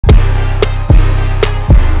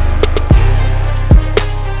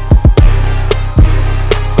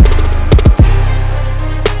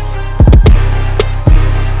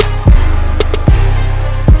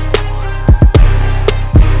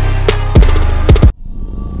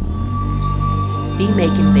Be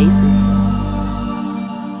making basics.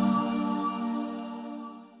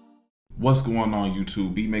 What's going on,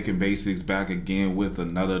 YouTube? Beat Making Basics back again with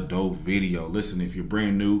another dope video. Listen, if you're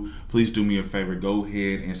brand new, please do me a favor, go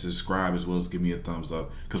ahead and subscribe as well as give me a thumbs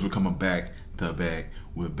up because we're coming back to back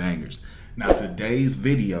with bangers. Now today's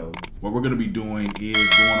video, what we're going to be doing is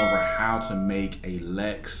going over how to make a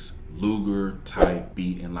Lex Luger type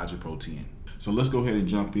beat in Logic Pro 10. So let's go ahead and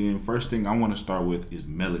jump in. First thing I want to start with is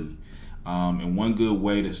melody. And one good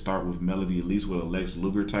way to start with melody, at least with a Lex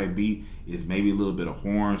Luger type beat, is maybe a little bit of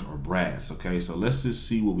horns or brass. Okay, so let's just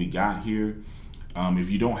see what we got here.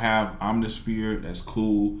 If you don't have Omnisphere, that's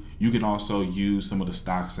cool. You can also use some of the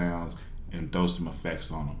stock sounds and throw some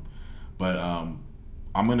effects on them. But I'm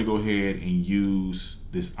gonna go ahead and use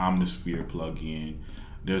this Omnisphere plugin.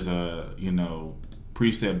 There's a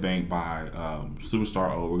preset bank by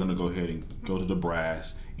Superstar O. We're gonna go ahead and go to the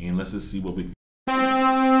brass and let's just see what we.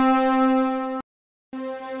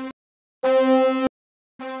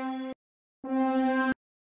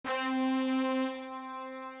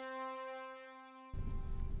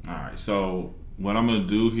 Alright, so what I'm going to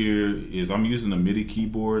do here is I'm using a MIDI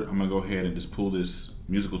keyboard. I'm going to go ahead and just pull this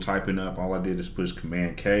musical typing up. All I did is push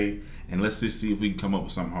Command K, and let's just see if we can come up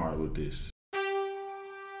with something hard with this.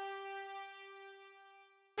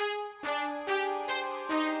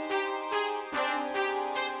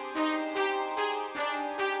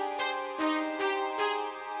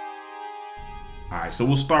 Alright, so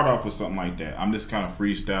we'll start off with something like that. I'm just kind of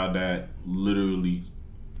freestyle that, literally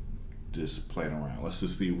just playing around. Let's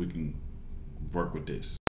just see if we can work with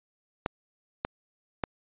this.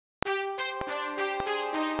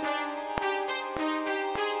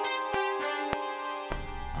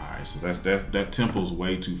 Alright, so that tempo is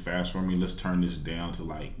way too fast for me. Let's turn this down to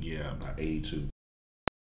like, yeah, about 82.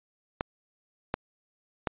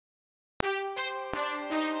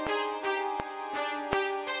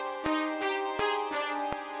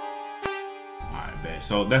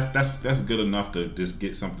 So that's good enough to just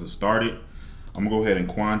get something started. I'm gonna go ahead and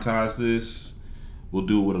quantize this. We'll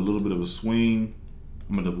do it with a little bit of a swing.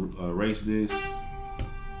 I'm gonna erase this,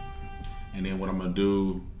 and then what I'm gonna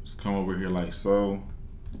do is come over here like so.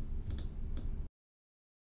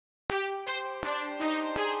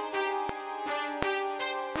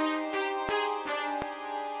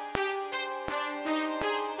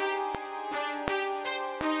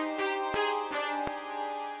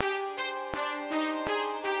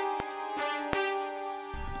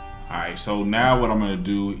 Alright, so now what I'm gonna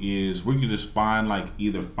do is we can just find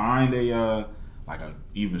either find a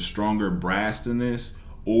even stronger brass than this,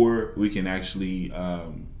 or we can actually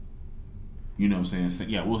you know what I'm saying,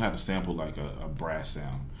 yeah, we'll have to sample like a brass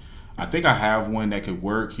sound. I think I have one that could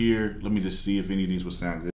work here. Let me just see if any of these will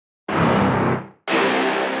sound good.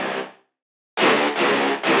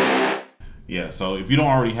 Yeah, so if you don't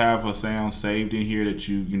already have a sound saved in here that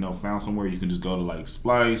you found somewhere, you can just go to like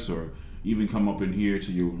Splice or even come up in here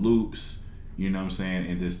to your loops, you know what I'm saying,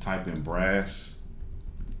 and just type in brass,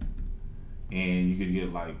 and you can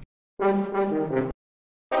get like,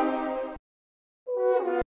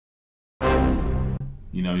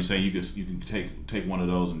 you say you can take one of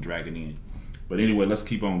those and drag it in. But anyway, let's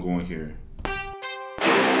keep on going here.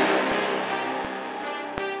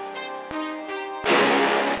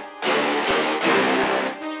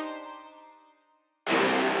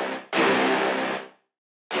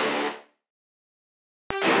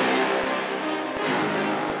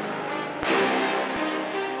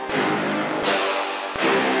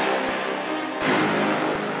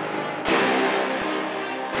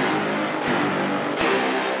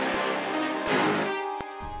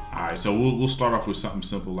 So we'll start off with something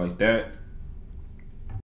simple like that.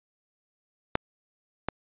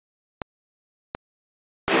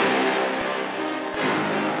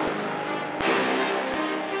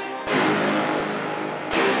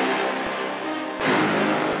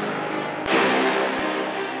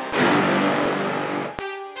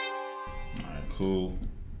 Alright, cool.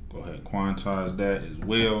 Go ahead and quantize that as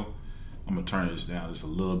well. I'm gonna turn this down just a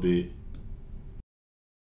little bit.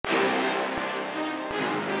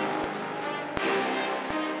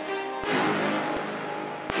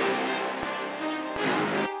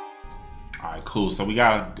 Cool. So we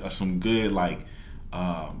got some good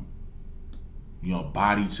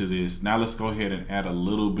body to this. Now let's go ahead and add a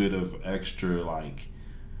little bit of extra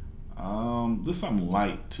there's something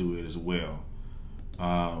light to it as well.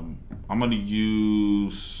 I'm gonna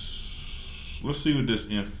use, let's see what this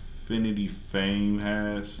Infinity Fame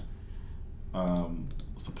has.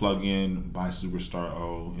 It's a plugin by Superstar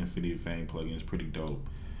O. Infinity Fame plugin is pretty dope.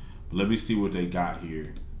 But let me see what they got here.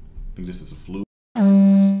 I think this is a flute.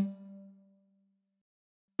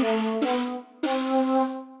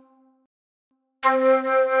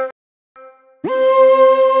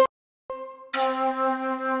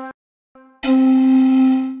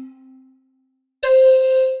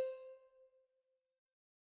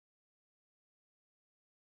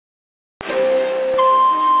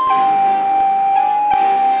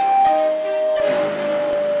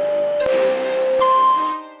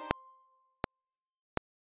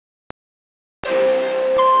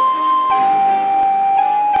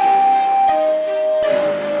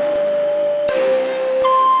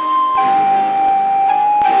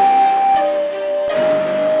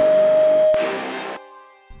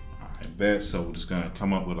 So we're just gonna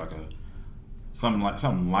come up with like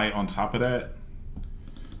something light on top of that.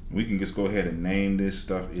 We can just go ahead and name this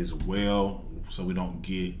stuff as well, so we don't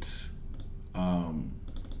get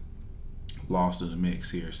lost in the mix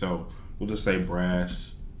here. So we'll just say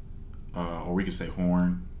brass, or we can say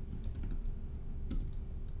horn,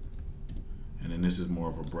 and then this is more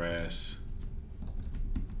of a brass.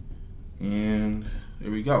 And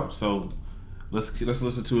there we go. So let's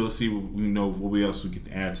listen to it. Let's see what else we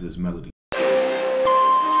can add to this melody.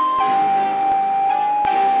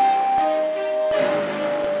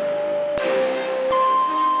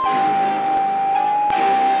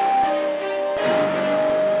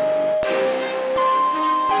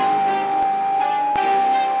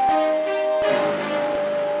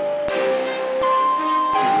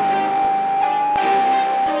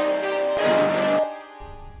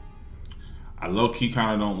 Low-key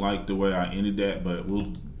kind of don't like the way I ended that, but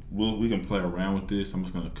we can play around with this. I'm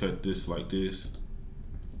just gonna cut this like this,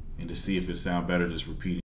 and to see if it sounds better, just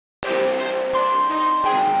repeat it.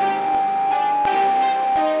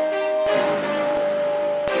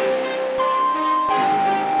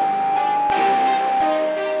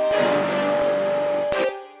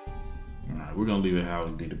 All right, we're gonna leave it how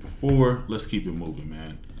we did it before. Let's keep it moving,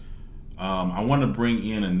 man. I want to bring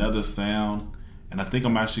in another sound. And I think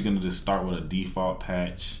I'm actually gonna just start with a default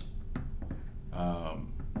patch.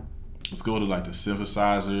 Let's go to like the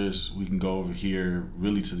synthesizers. We can go over here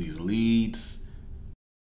really to these leads.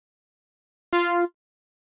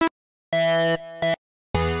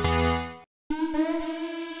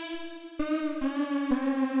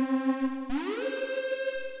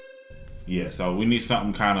 Yeah, so we need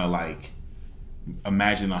something kind of like,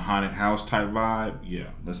 imagine a haunted house type vibe. Yeah,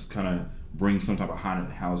 let's kind of bring some type of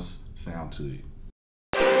haunted house sound to it.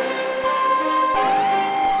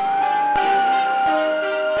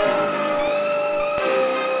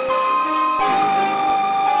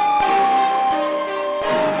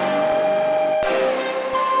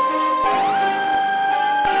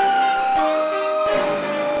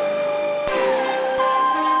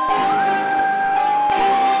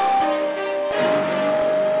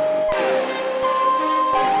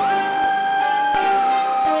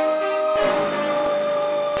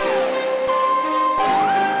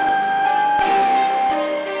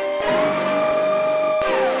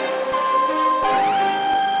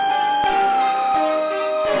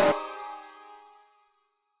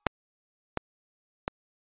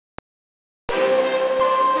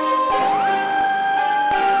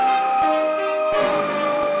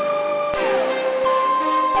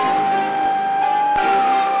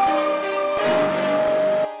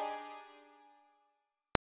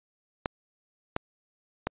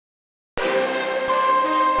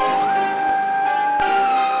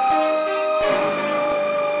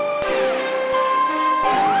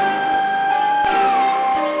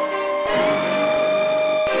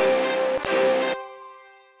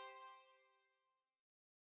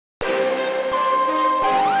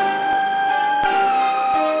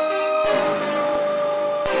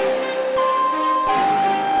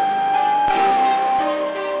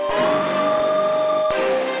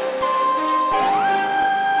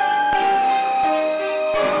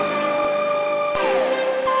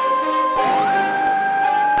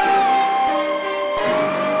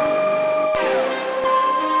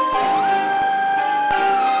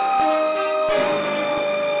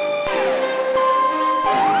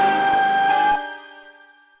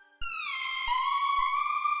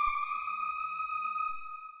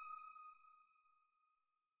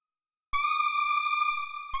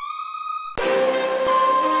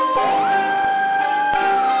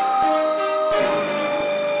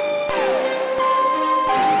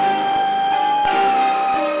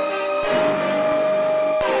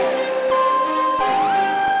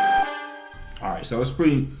 So it's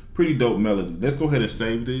pretty dope melody. Let's go ahead and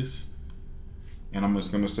save this. And I'm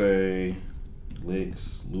just gonna say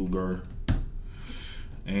Lex Luger.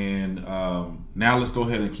 And now let's go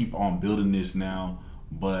ahead and keep on building this now.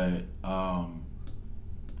 But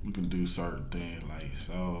we can do certain things like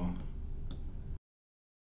so.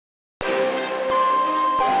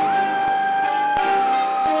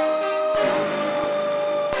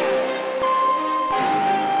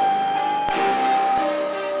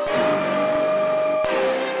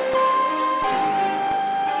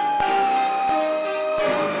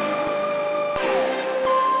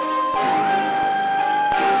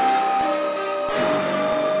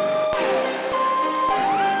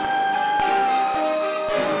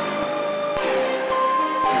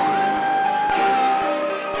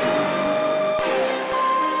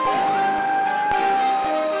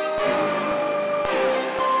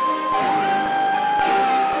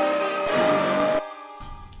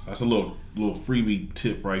 that's a little freebie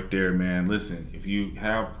tip right there, man. Listen, if you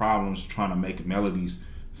have problems trying to make melodies,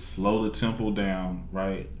 slow the tempo down,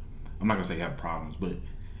 right? I'm not gonna say you have problems, but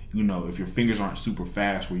you know, if your fingers aren't super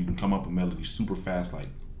fast where you can come up with melodies super fast, like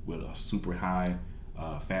with a super high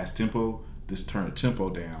fast tempo, just turn the tempo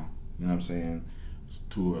down, you know what I'm saying,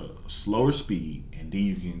 to a slower speed, and then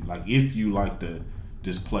you can, like, if you like to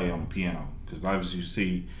just play on the piano, because obviously you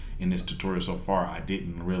see in this tutorial so far I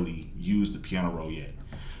didn't really use the piano roll yet.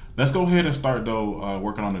 Let's go ahead and start though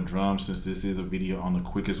working on the drums, since this is a video on the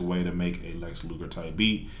quickest way to make a Lex Luger type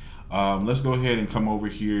beat. Let's go ahead and come over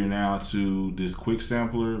here now to this quick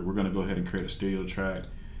sampler. We're gonna go ahead and create a stereo track,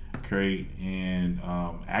 and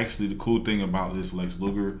actually the cool thing about this Lex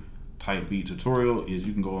Luger type beat tutorial is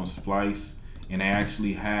you can go on Splice and they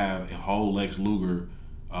actually have a whole Lex Luger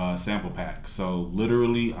sample pack. So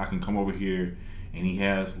literally I can come over here and he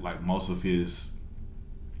has like most of his,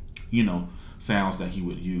 you know, sounds that he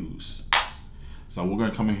would use. So we're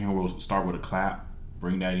gonna come in here, we'll start with a clap,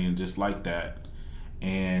 bring that in just like that.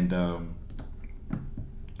 And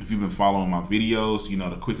if you've been following my videos, you know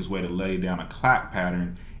the quickest way to lay down a clap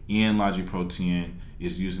pattern in Logic Pro 10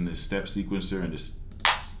 is using this step sequencer and this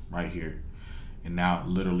right here. And now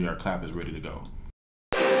literally our clap is ready to go.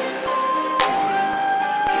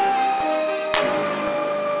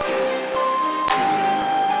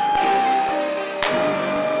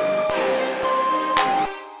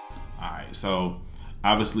 Alright, so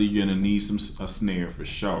obviously you're gonna need a snare for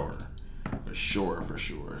sure. For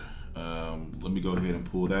sure. Let me go ahead and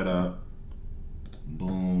pull that up.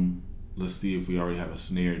 Boom. Let's see if we already have a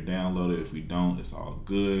snare downloaded. If we don't, it's all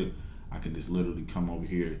good. I can just literally come over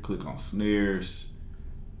here, click on snares.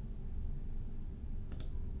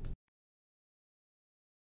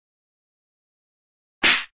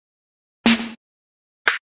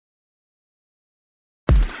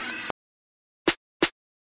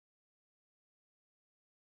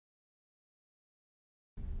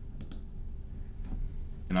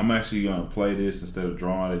 And I'm actually gonna play this instead of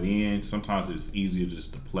drawing it in. Sometimes it's easier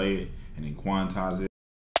just to play it and then quantize it.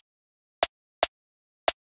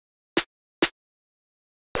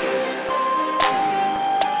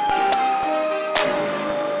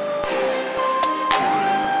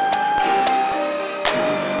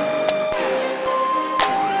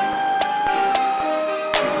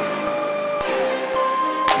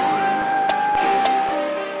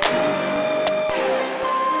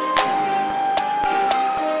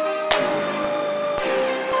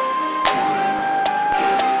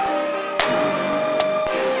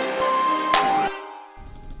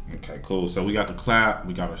 Cool. So we got the clap,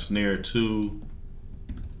 we got our snare too.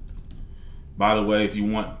 By the way, if you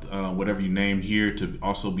want whatever you named here to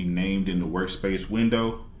also be named in the workspace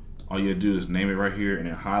window, all you do is name it right here and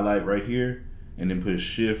then highlight right here and then put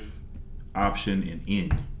Shift, Option, and N.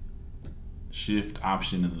 Shift,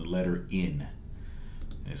 Option, and the letter N.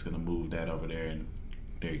 And it's gonna move that over there, and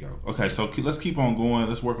there you go. Okay, so let's keep on going.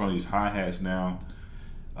 Let's work on these hi-hats now.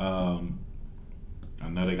 I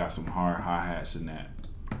know they got some hard hi-hats in that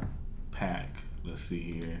pack. Let's see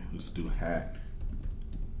here. Let's do hat.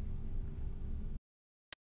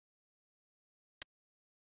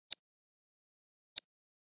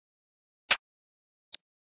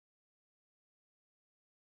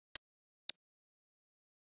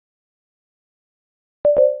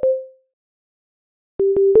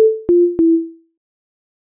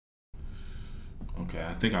 Okay,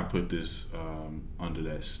 I think I put this under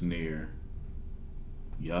that snare.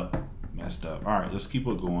 Yup, messed up. All right, let's keep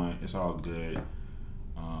it going. It's all good.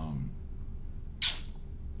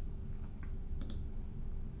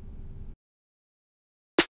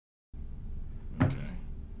 Okay.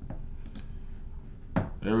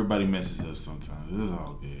 Everybody messes up sometimes. This is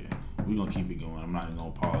all good. We're gonna keep it going. I'm not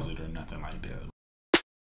gonna pause it or nothing like that.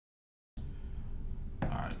 All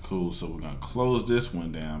right, cool. So we're gonna close this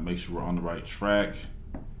one down. Make sure we're on the right track.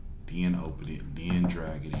 Then open it. Then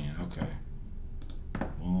drag it in. Okay.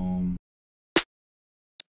 Boom.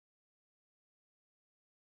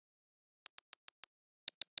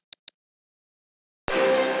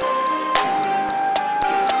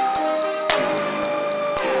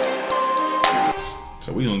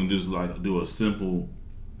 So we're gonna just like do a simple,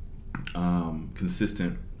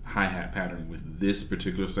 consistent hi-hat pattern with this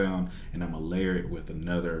particular sound, and I'm gonna layer it with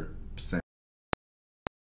another sound.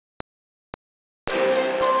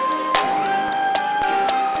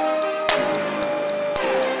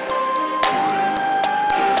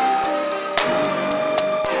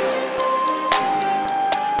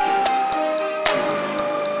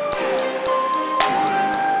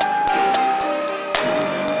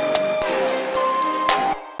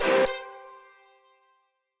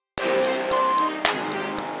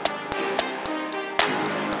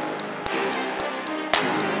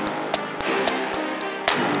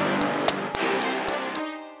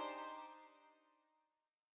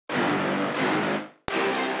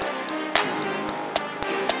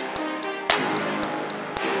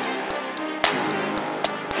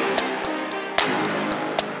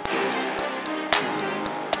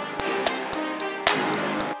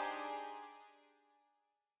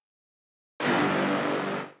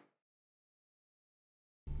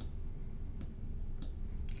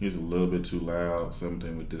 He's a little bit too loud.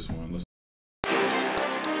 Something with this one. Let's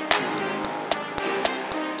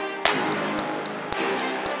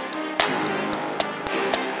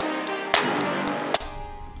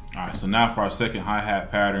Alright, so now for our second hi-hat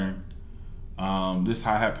pattern. This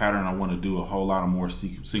hi-hat pattern, I want to do a whole lot of more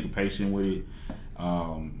syncopation with it.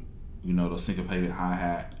 You know, those syncopated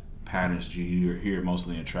hi-hat patterns you hear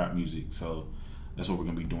mostly in trap music. So that's what we're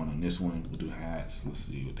going to be doing on this one. We'll do hats. Let's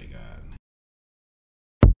see what they got.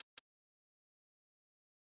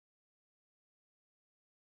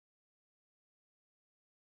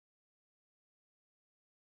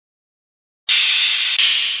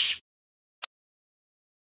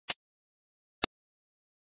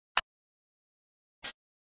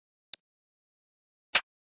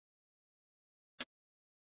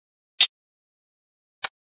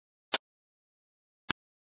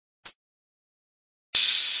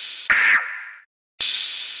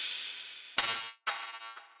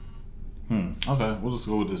 Okay, we'll just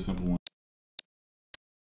go with this simple one.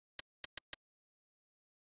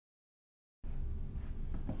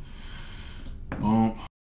 Boom.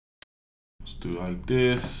 Let's do it like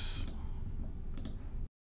this.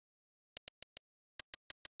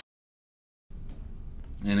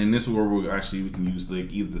 And then this is where we can use like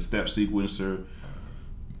either the step sequencer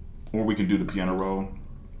or we can do the piano roll.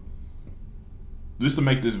 Just to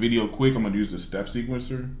make this video quick, I'm gonna use the step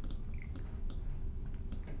sequencer.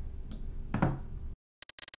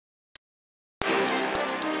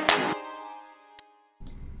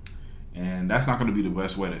 And that's not going to be the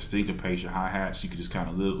best way to syncopate your hi-hats. You can just kind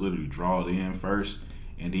of literally draw it in first,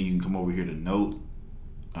 and then you can come over here to note,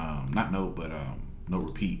 note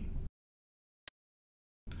repeat.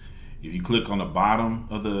 If you click on the bottom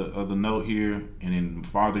of the note here, and then the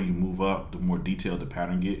farther you move up, the more detailed the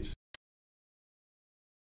pattern gets.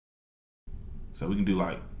 So we can do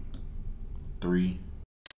like 3.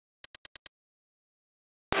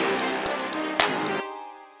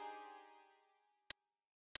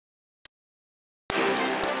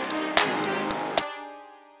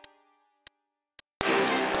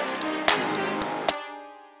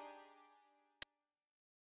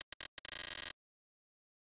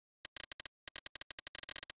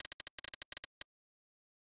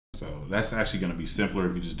 So that's actually going to be simpler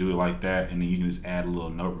if you just do it like that, and then you can just add a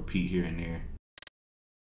little note repeat here and there.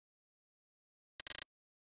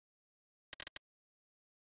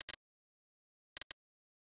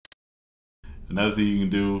 Another thing you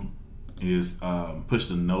can do is push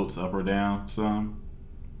the notes up or down some.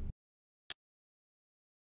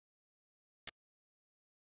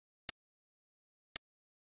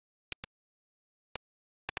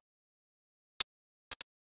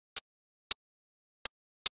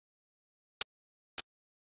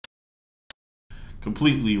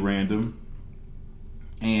 Completely random.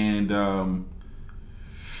 And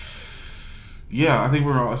yeah, I think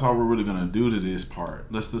that's all we're really gonna do to this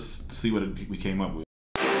part. Let's just see what we came up with.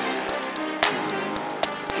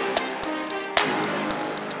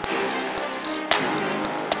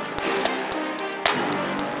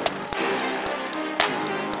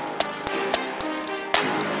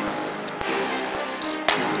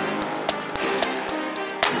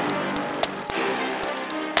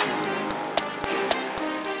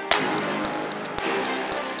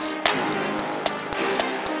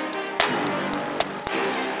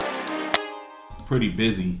 Pretty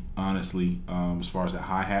busy, honestly, as far as the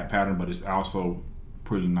hi-hat pattern, but it's also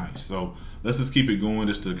pretty nice. So let's just keep it going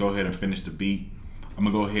just to go ahead and finish the beat. I'm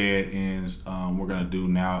gonna go ahead and we're gonna do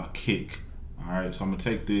now a kick. All right, so I'm gonna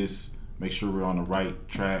take this, make sure we're on the right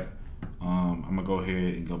track. I'm gonna go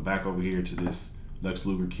ahead and go back over here to this Lex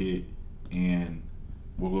Luger kit, and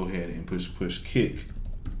we'll go ahead and push kick.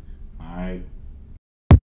 All right.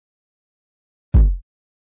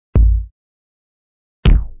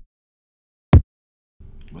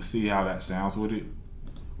 Let's see how that sounds with it.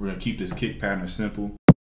 We're gonna keep this kick pattern simple.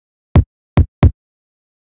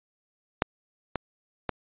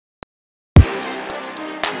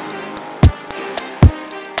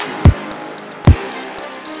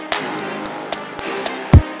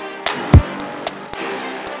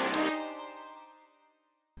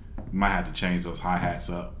 Might have to change those hi-hats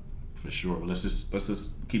up for sure, but let's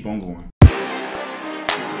just keep on going.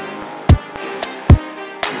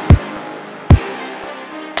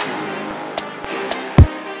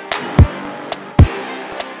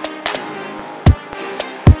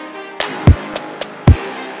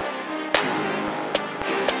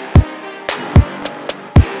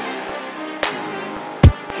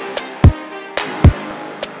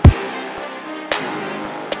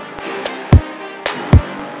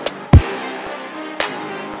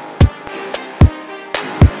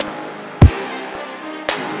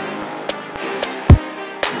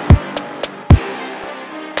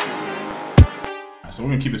 so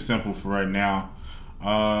we're gonna keep it simple for right now.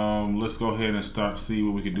 Let's go ahead and see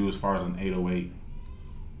what we can do as far as an 808.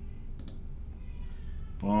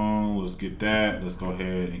 Boom, let's get that. Let's go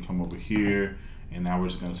ahead and come over here, and now we're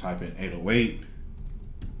just gonna type in 808.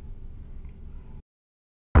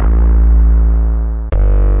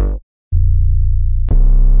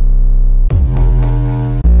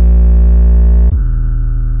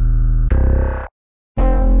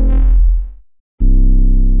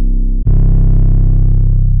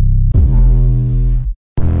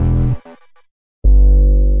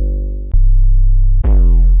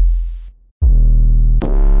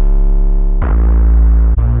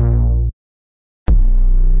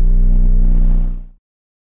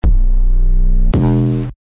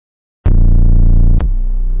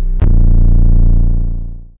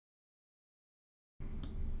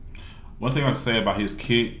 One thing I say about his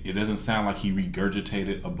kit, it doesn't sound like he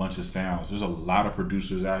regurgitated a bunch of sounds. There's a lot of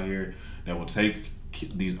producers out here that will take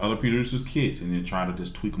these other producers' kits and then try to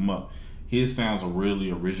just tweak them up. His sounds are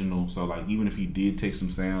really original. So like, even if he did take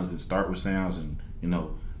some sounds and start with sounds, and you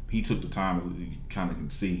know, he took the time, you kind of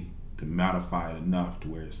can see, to modify it enough to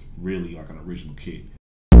where it's really like an original kit.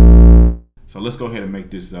 So let's go ahead and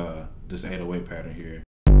make this this 808 pattern here.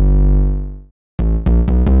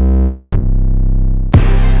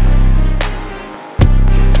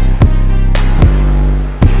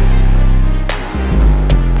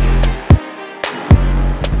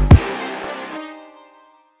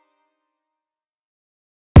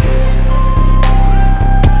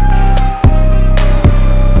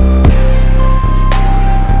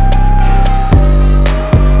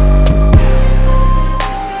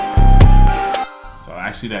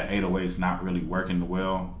 Actually, that 808 is not really working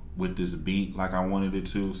well with this beat like I wanted it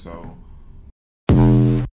to, so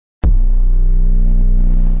I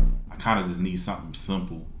kind of just need something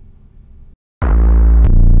simple. I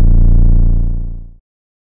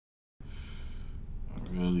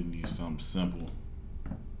really need something simple.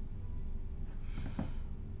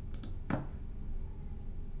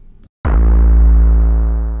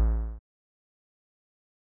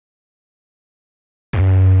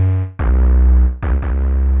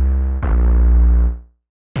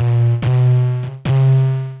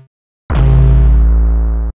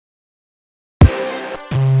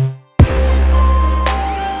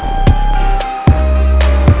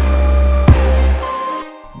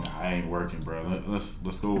 Bro, let's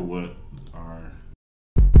go with our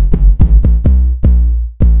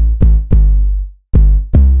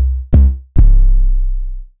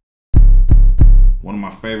one of my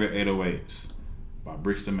favorite 808s by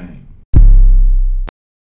Bricksquad.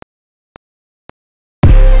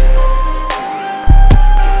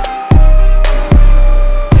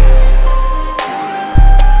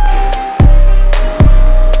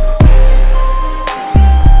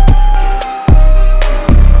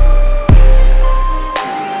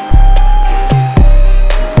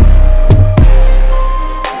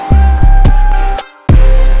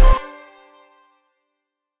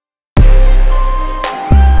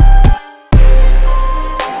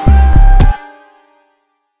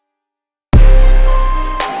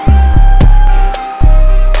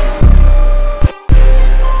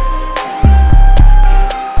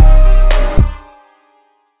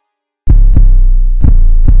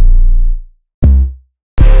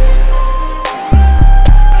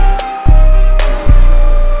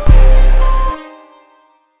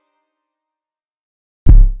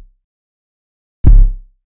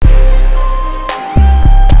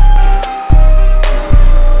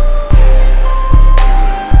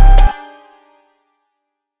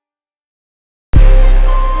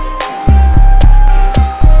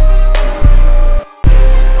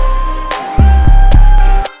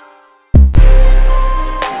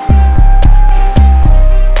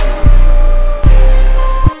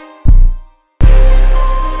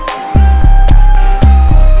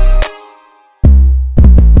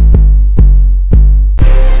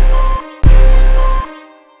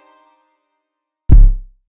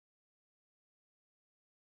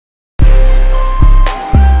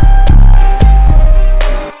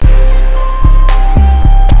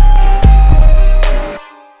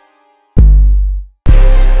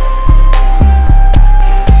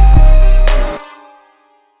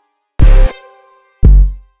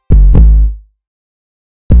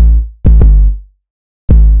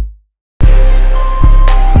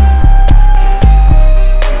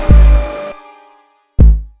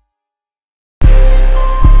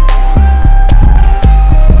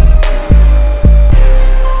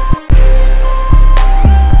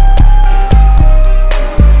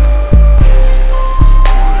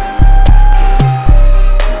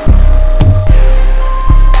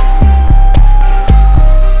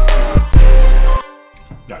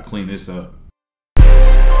 this up.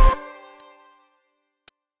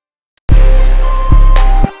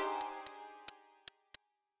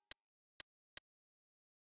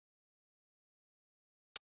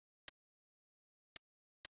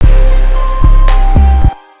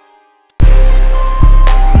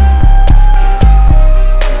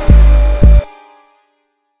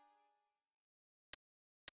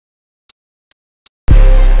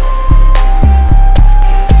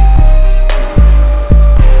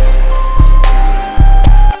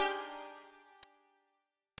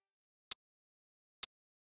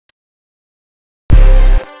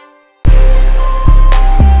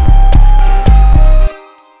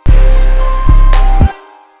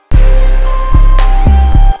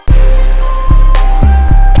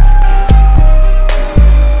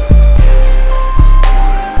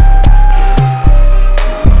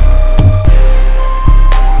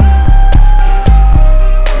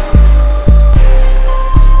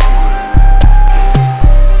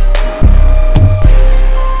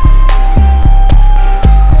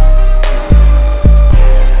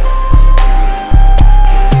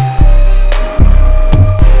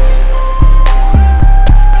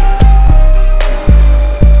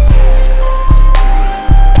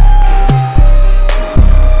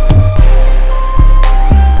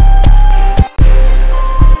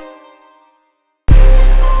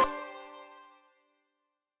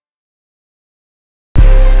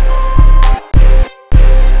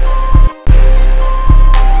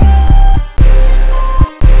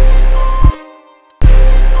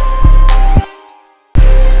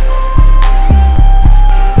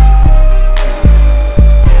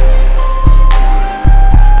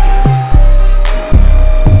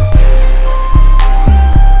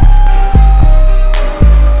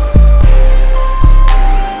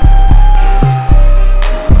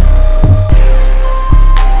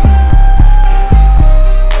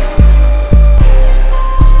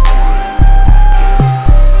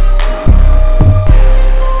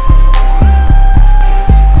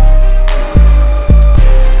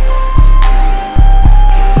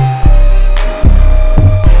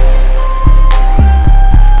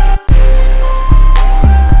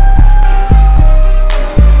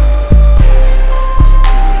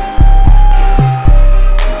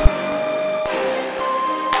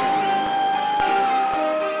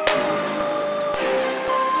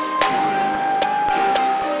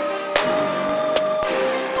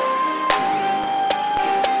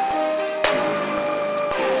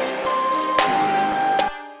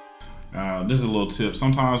 This is a little tip.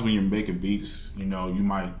 Sometimes when you're making beats, you know, you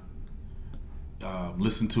might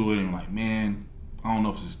listen to it and like, man, I don't know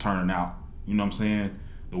if this is turning out, you know what I'm saying,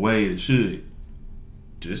 the way it should.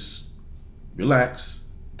 Just relax,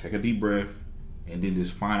 take a deep breath, and then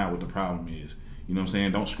just find out what the problem is. You know what I'm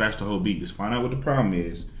saying? Don't scratch the whole beat. Just find out what the problem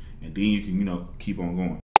is, and then you can, you know, keep on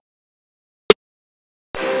going.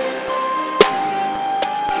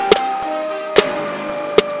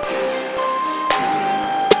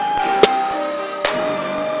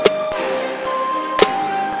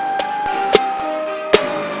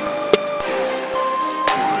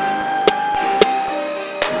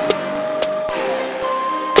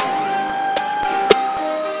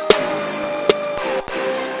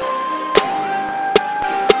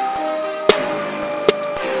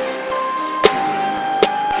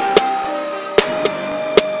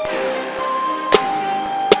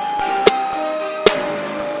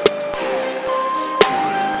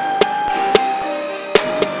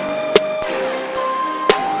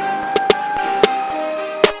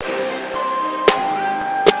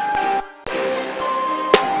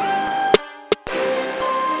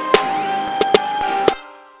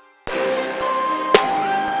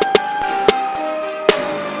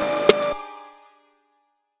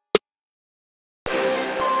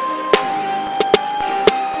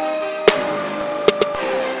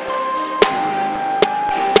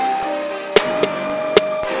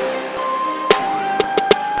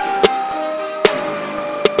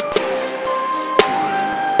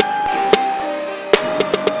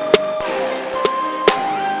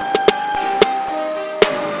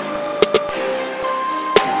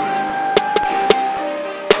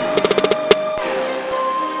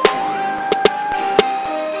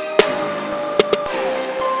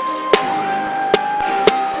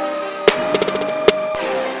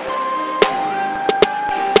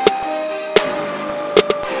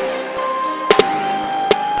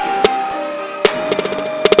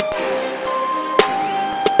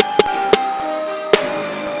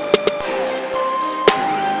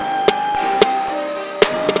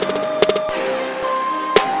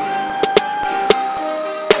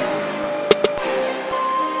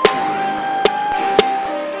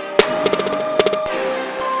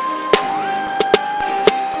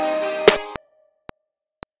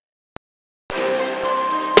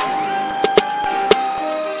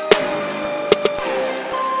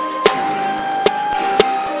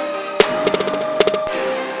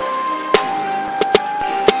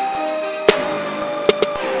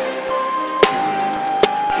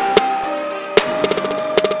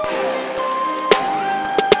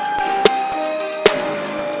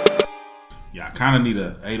 kind of need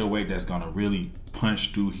a 808 that's gonna really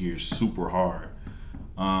punch through here super hard.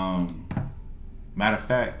 Matter of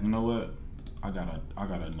fact, you know what? I got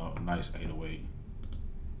a nice 808.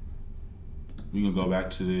 We can go back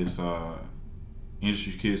to this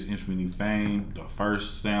Industry Kids Infinity Fame. The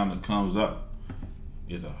first sound that comes up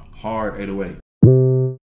is a hard 808.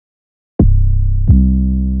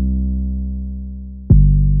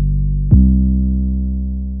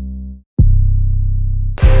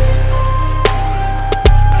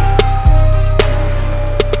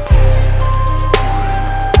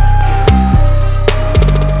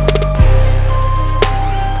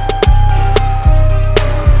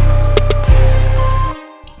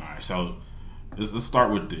 So let's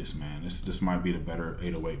start with this, man. This might be the better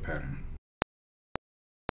 808 pattern.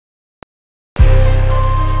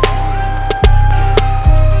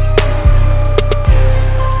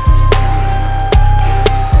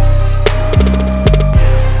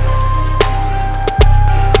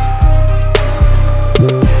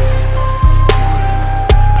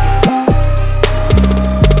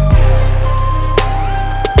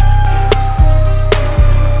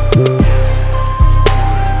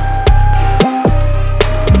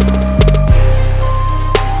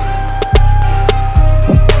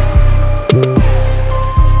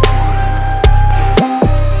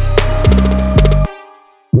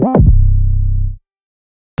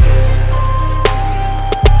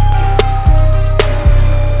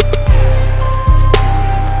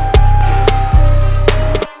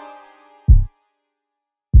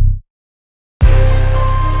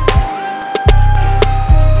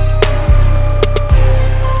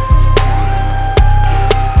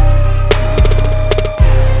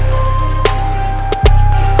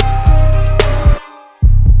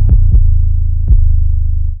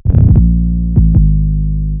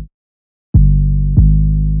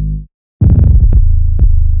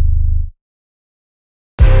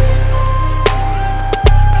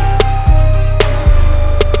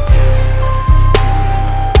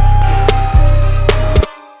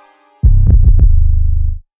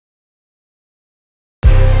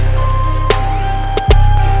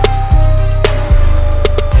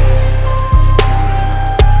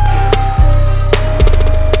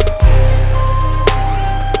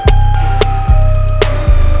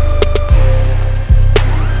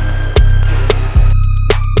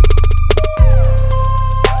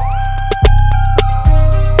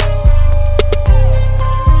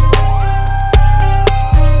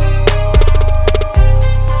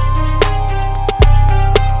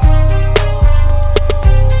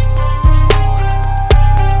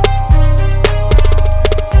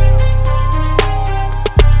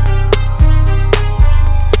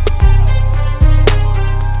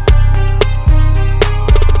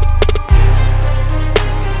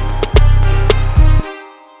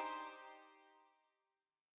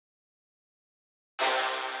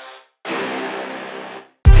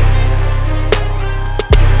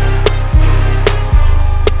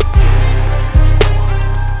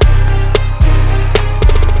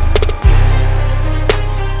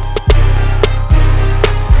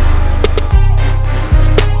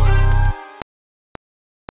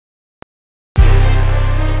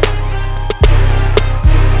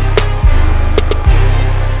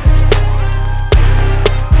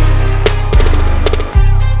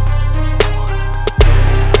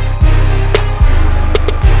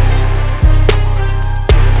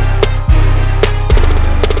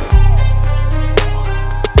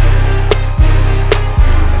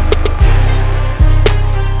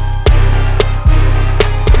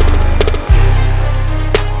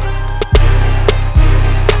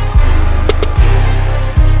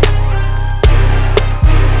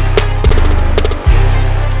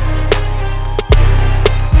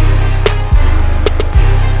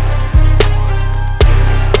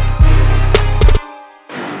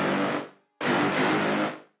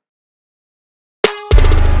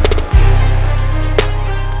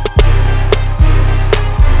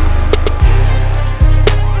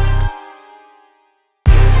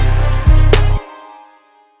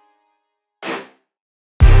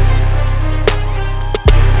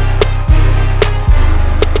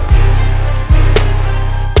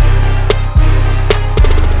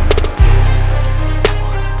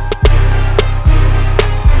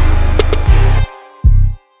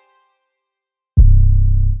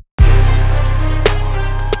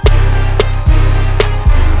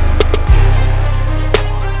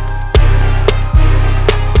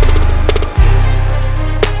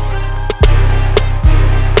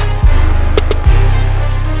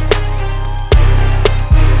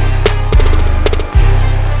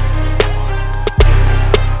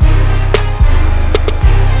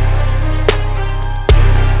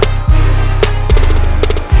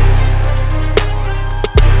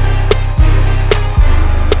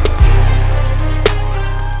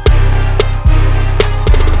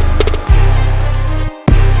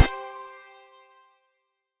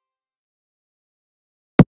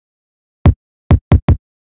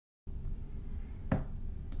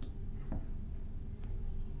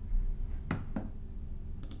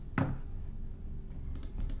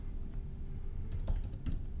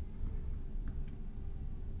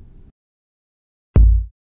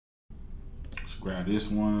 grab this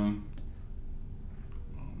one.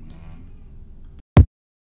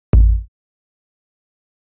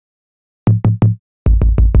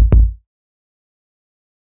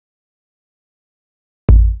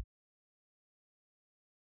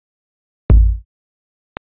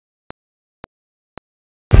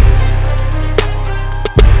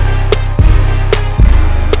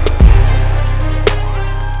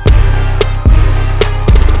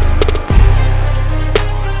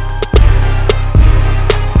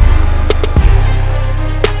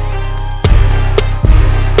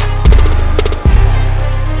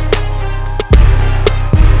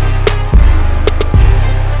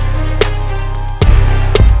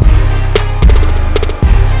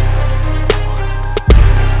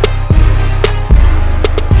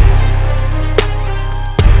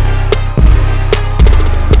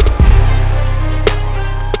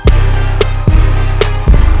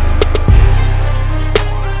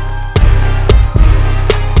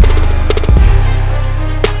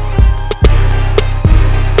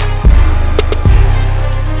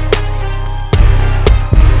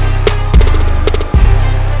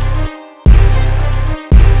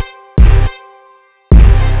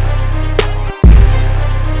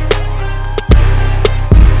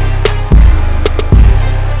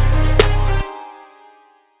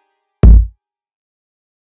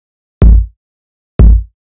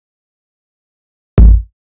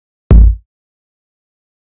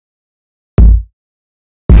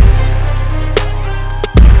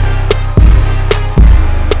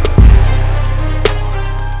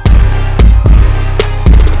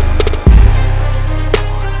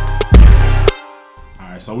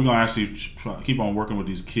 So we're gonna actually keep on working with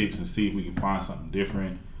these kicks and see if we can find something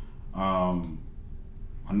different. I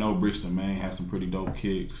know Brixton Maine has some pretty dope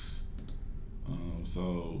kicks,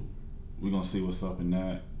 so we're gonna see what's up in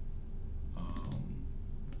that.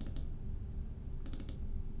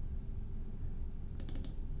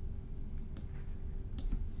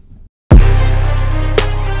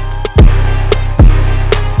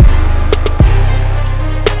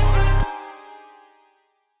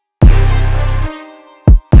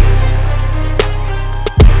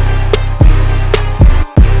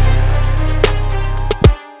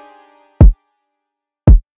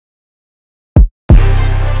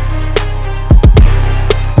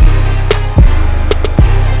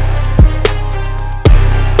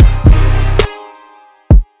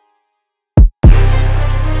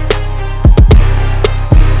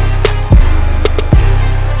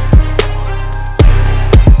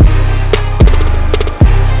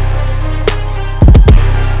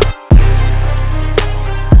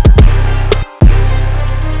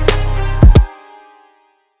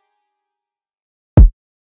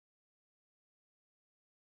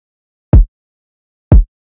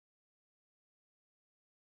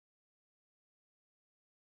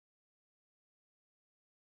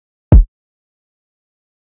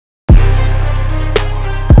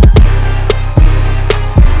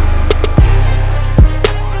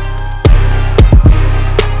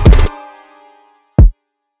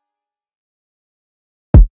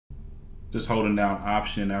 Just holding down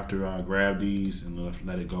Option after I grab these and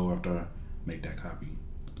let it go after I make that copy.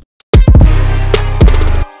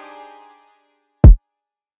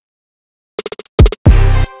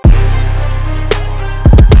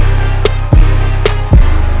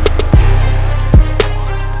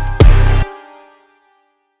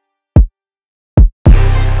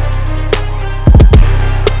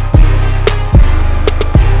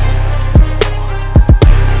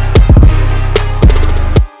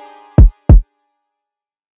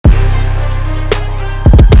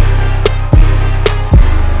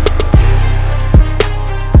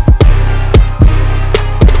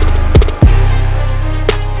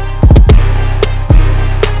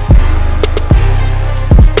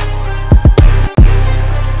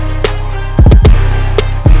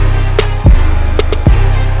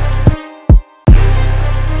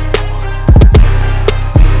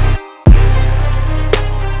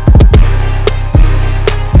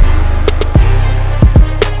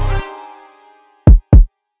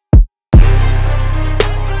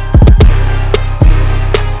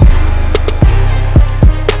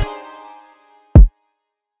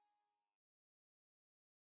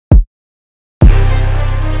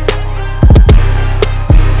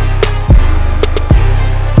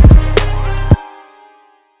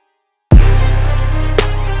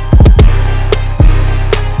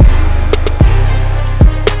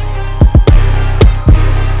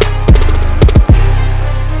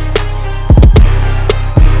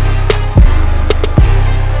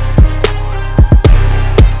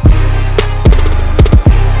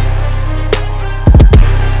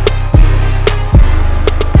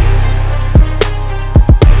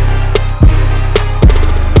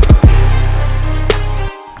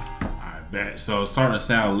 So it's starting to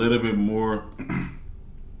sound a little bit more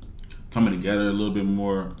coming together, a little bit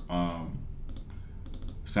more,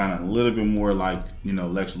 sounding a little bit more like, you know,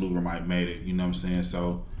 Lex Luger might made it, you know what I'm saying?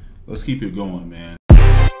 So let's keep it going, man.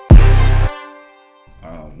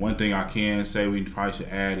 One thing I can say we probably should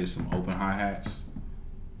add is some open hi-hats,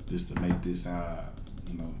 just to make this,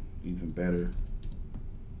 you know, even better.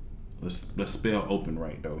 Let's spell open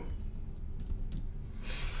right though.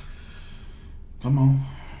 Come on.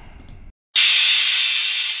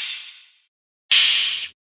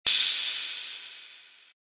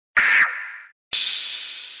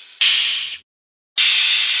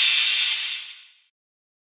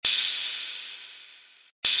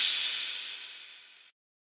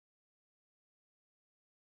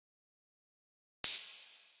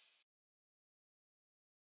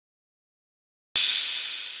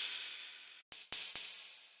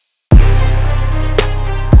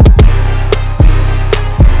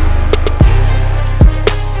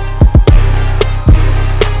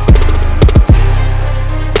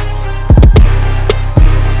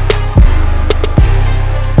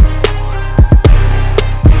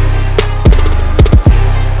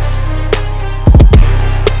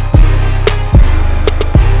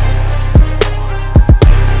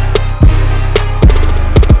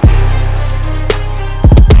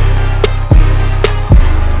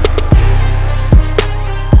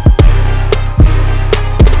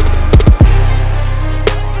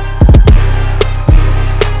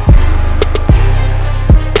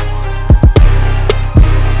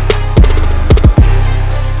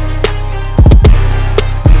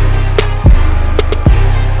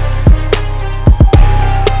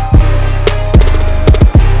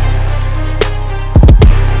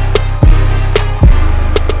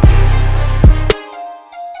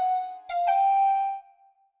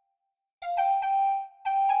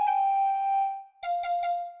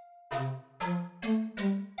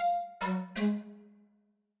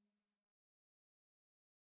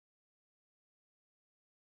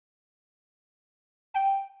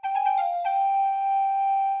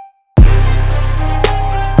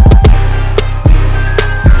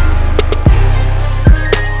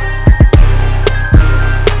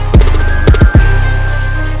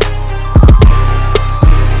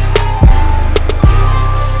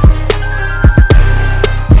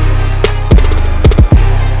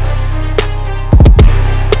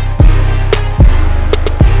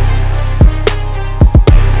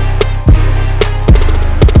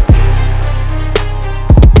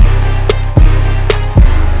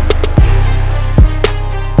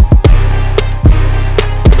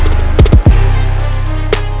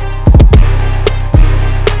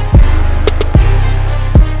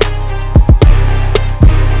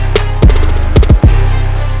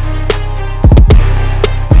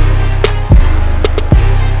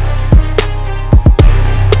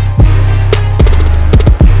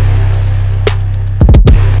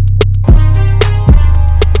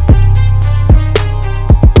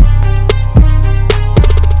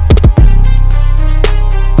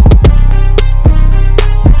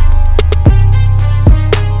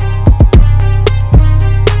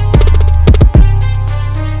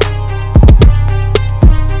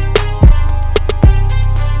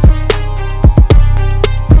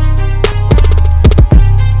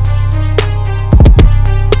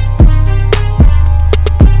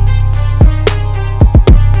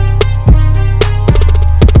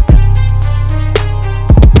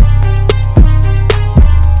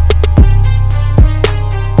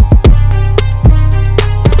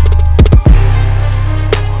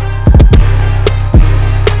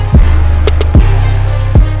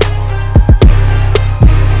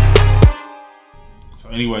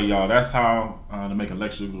 Anyway, y'all, that's how to make a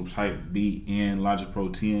Lex Luger type beat in Logic Pro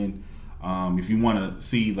 10. If you want to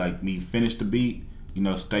see like me finish the beat, you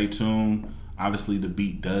know, stay tuned. Obviously, the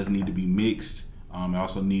beat does need to be mixed. It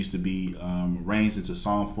also needs to be arranged into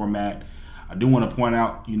song format. I do want to point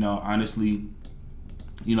out, you know, honestly,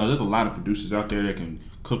 you know, there's a lot of producers out there that can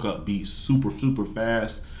cook up beats super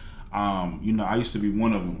fast. You know, I used to be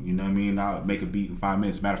one of them. You know what I mean? I'll make a beat in 5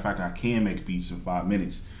 minutes. Matter of fact, I can make beats in 5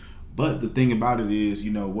 minutes. But the thing about it is,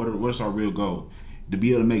 you know, what is our real goal? To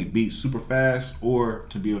be able to make beats super fast, or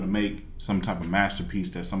to be able to make some type of masterpiece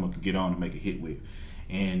that someone could get on and make a hit with.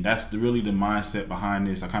 And that's really the mindset behind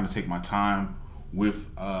this. I kind of take my time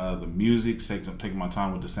with the music, I'm taking my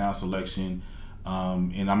time with the sound selection,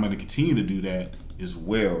 and I'm going to continue to do that as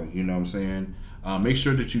well. You know what I'm saying? Make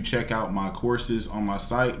sure that you check out my courses on my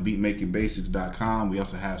site, beatmakingbasics.com. We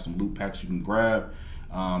also have some loop packs you can grab,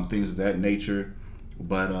 things of that nature.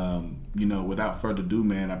 But you know, without further ado,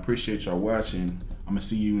 man, I appreciate y'all watching. I'm gonna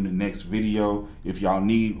see you in the next video. If y'all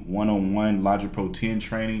need one-on-one Logic Pro 10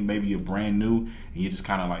 training, maybe you're brand new and you're just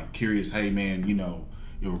kind of like curious, hey man, you know,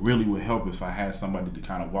 it really would help if I had somebody to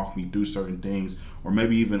kind of walk me through certain things, or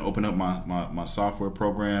maybe even open up my software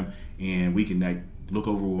program and we can like look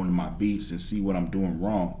over one of my beats and see what I'm doing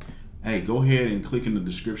wrong. Hey, go ahead and click in the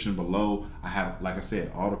description below. I have, like I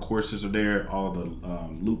said, all the courses are there, all the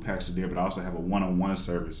loop packs are there, but I also have a one-on-one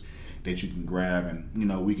service that you can grab, and you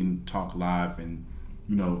know, we can talk live and,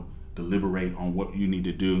 you know, deliberate on what you need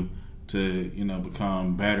to do to, you know,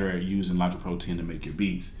 become better at using Logic Pro 10 to make your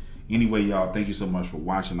beats. Anyway, y'all, thank you so much for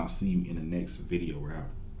watching. I'll see you in the next video. We're out.